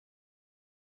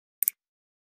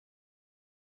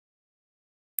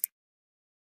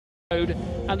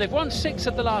And they've won 6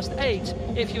 of the last 8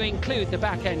 if you include the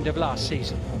back end of last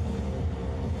season.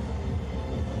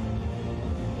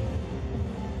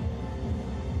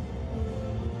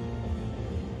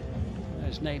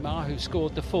 There's Neymar, who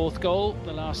scored the 4th goal.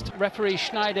 The last referee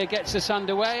Schneider gets us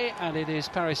underway, and it is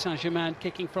Paris Saint-Germain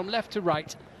kicking from left to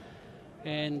right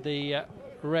in the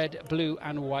red, blue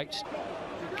and white.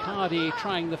 Icardi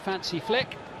trying the fancy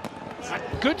flick. A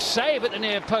good save at the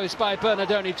near post by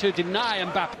Bernardoni to deny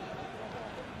Mbappe.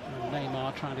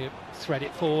 Neymar trying to thread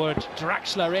it forward,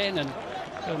 Draxler in, and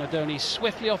Bernardoni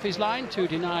swiftly off his line to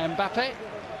deny Mbappe.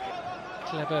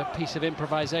 Clever piece of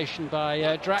improvisation by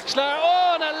Draxler.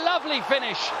 Oh, and a lovely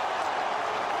finish.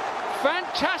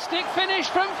 Fantastic finish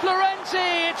from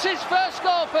Florenzi. It's his first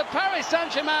goal for Paris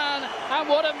Saint-Germain, and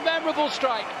what a memorable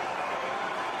strike.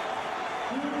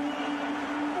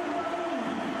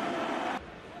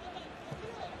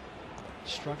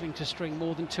 Struggling to string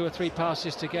more than 2 or 3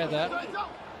 passes together.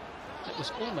 It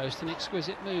was almost an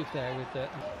exquisite move there with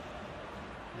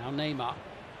now Neymar.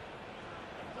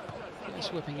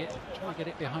 Just whipping it, trying to get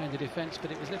it behind the defence,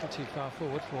 but it was a little too far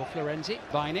forward for Florenzi.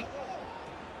 Vining.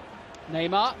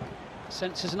 Neymar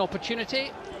senses an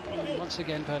opportunity. And once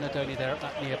again, Bernardoni there at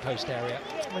that near post area.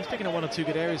 Well, he's picking up 1 or 2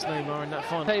 good areas, Neymar, in that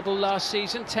final. Table last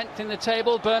season, 10th in the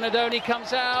table. Bernardoni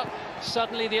comes out.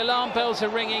 Suddenly the alarm bells are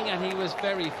ringing, and he was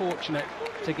very fortunate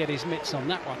to get his mitts on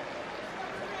that one.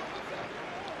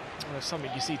 Well,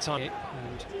 something you see time.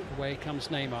 And away comes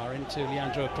Neymar into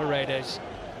Leandro Paredes.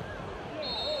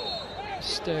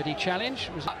 Sturdy challenge.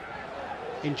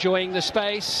 Enjoying the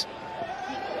space.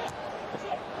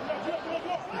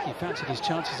 I think he fancied his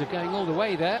chances of going all the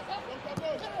way there.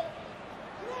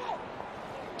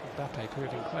 Mbappe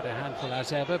proving quite a handful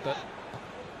as ever, but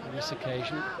on this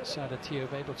occasion, Sada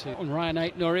Diop able to. On Ryan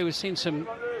Aït-Nouri, we've seen some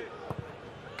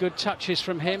good touches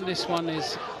from him. This one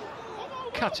is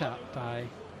cut out by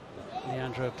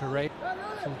Leandro Paredes.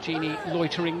 Fulgini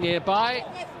loitering nearby,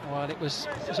 while it was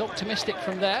optimistic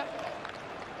from there.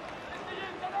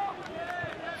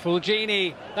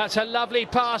 Fulgini, that's a lovely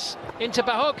pass into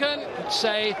Bahoken. Good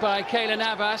save by Keylor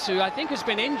Navas, who I think has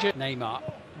been injured. Neymar,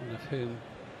 one of whom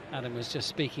Adam was just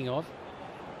speaking of,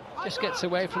 just gets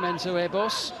away from Enzo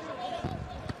Ebos.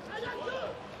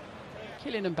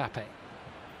 Kylian Mbappe.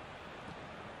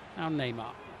 Now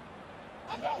Neymar.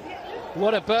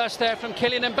 What a burst there from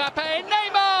Kylian Mbappe.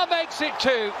 Neymar makes it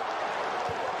 2.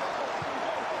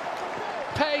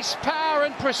 Pace, power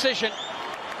and precision.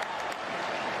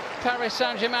 Paris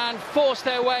Saint-Germain forced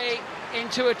their way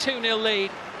into a 2-0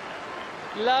 lead.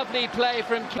 Lovely play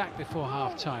from back before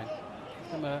half-time.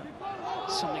 Give them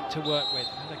something to work with.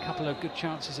 Had a couple of good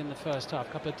chances in the first half,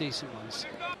 a couple of decent ones.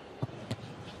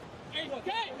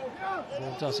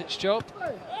 Ball does its job.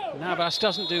 Navas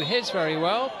doesn't do his very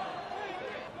well.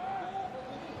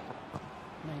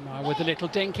 Neymar with a little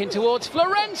dink in towards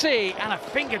Florenzi, and a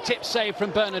fingertip save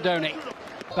from Bernardoni.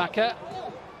 Bakker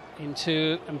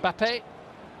into Mbappe.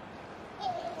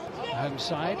 Home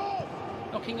side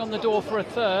knocking on the door for a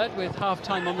third with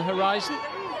half-time on the horizon.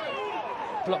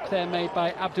 Block there made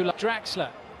by Abdullah. Draxler.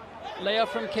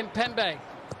 Layoff from Kimpembe.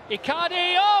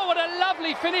 Icardi. Oh, what a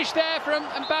lovely finish there from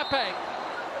Mbappe.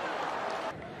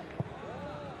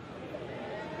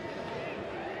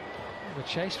 The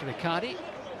chase for Icardi.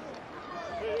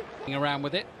 Around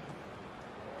with it.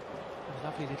 A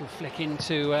lovely little flick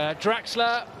into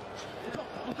Draxler.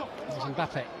 There's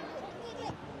Mbappe.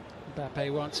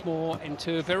 Mbappe once more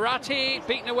into Verratti,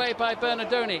 beaten away by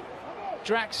Bernardoni.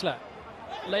 Draxler,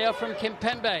 layoff from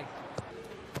Kimpembe.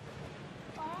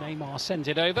 Neymar sends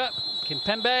it over.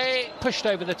 Kimpembe pushed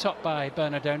over the top by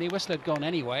Bernardoni. Whistle had gone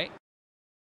anyway.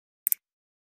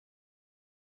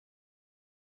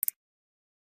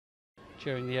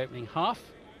 During the opening half.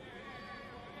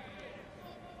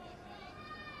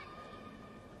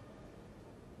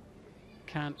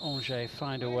 Can Angers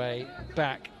find a way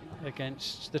back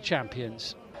against the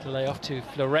champions? To lay off to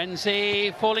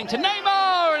Florenzi, falling to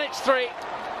Neymar, and it's 3.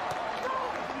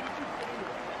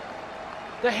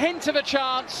 The hint of a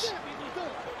chance,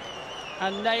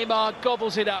 and Neymar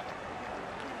gobbles it up.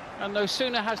 And no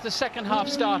sooner has the second half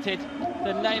started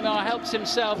than Neymar helps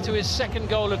himself to his 2nd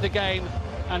goal of the game.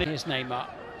 And here's Neymar.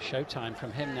 Showtime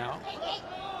from him now.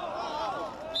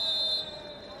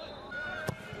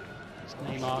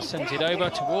 Neymar sends it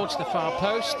over towards the far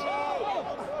post.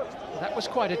 That was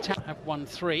quite a tap. Have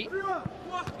 1-3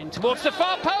 in towards the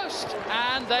far post,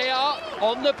 and they are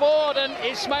on the board. And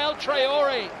Ismail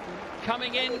Traore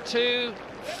coming in to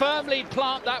firmly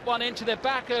plant that one into the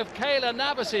back of Keylor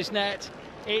Navas's net.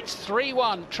 It's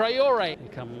 3-1. Traore. Here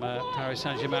come Paris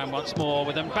Saint-Germain once more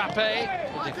with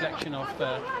Mbappe. The deflection of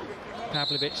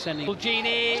Pavlovic sending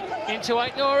Fulgini into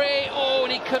Aitnouri. Oh,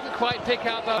 and he couldn't quite pick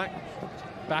out the...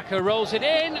 Bakker rolls it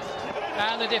in,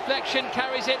 and the deflection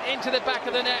carries it into the back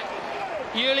of the net.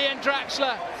 Julian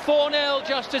Draxler, 4-0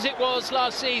 just as it was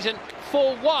last season,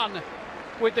 4-1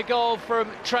 with the goal from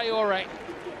Traore.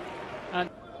 And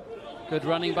good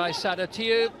running by Sada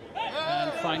Tube,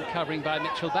 and fine covering by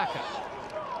Mitchell Bakker.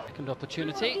 Second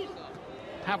opportunity,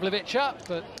 Pavlovic up,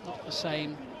 but not the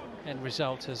same end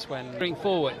result as when bring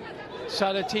forward.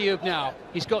 Sada Tube now,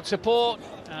 he's got support,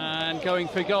 and going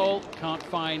for goal, can't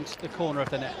find the corner of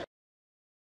the net.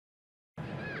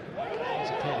 He's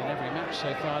appeared in every match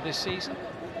so far this season.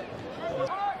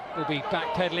 We'll be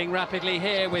backpedaling rapidly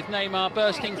here with Neymar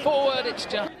bursting forward. It's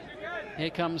just... Here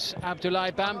comes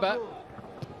Abdoulaye Bamba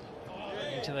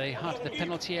into the heart of the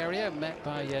penalty area, met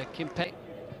by Kimpe.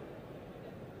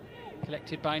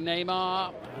 Collected by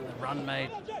Neymar, and the run made.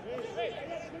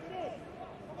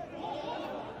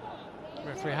 The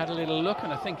referee had a little look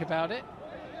and a think about it.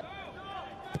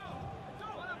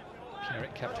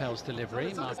 Eric Capel's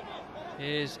delivery.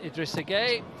 Here's Idrissa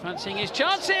Gueye, fancying his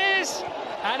chances,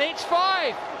 and it's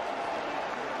 5.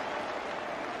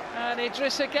 And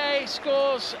Idrissa Gueye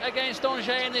scores against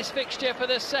Angers in this fixture for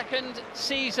the second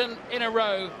season in a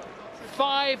row.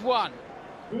 5-1.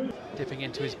 Dipping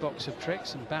into his box of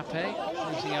tricks, and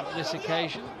Mbappe losing out on this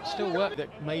occasion. Still work. That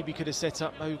maybe could have set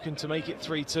up Oaken to make it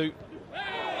 3-2.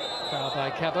 Foul by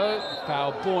Cabo,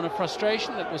 foul born of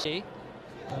frustration. That was he.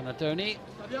 Donadoni,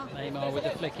 Neymar with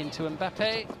the flick into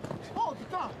Mbappe.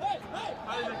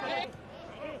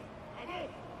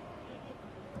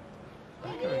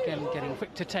 Bakker again getting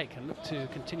quick to take and look to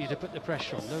continue to put the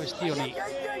pressure on. Luis Diony.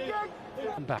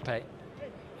 Mbappe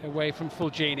away from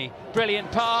Fulgini.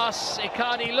 Brilliant pass.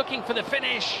 Icardi looking for the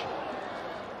finish.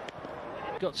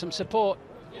 Got some support.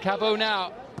 Cabo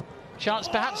now. Chance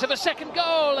perhaps of a second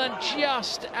goal, and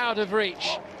just out of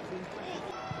reach.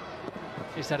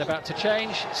 Is that about to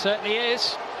change? Certainly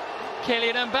is.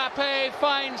 Kylian Mbappe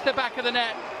finds the back of the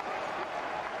net.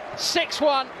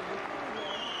 6-1.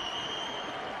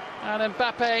 And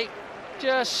Mbappe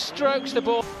just strokes the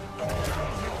ball.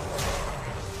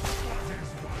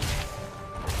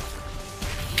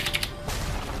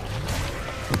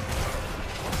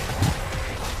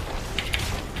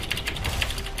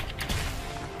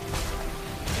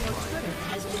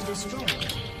 Has been destroyed.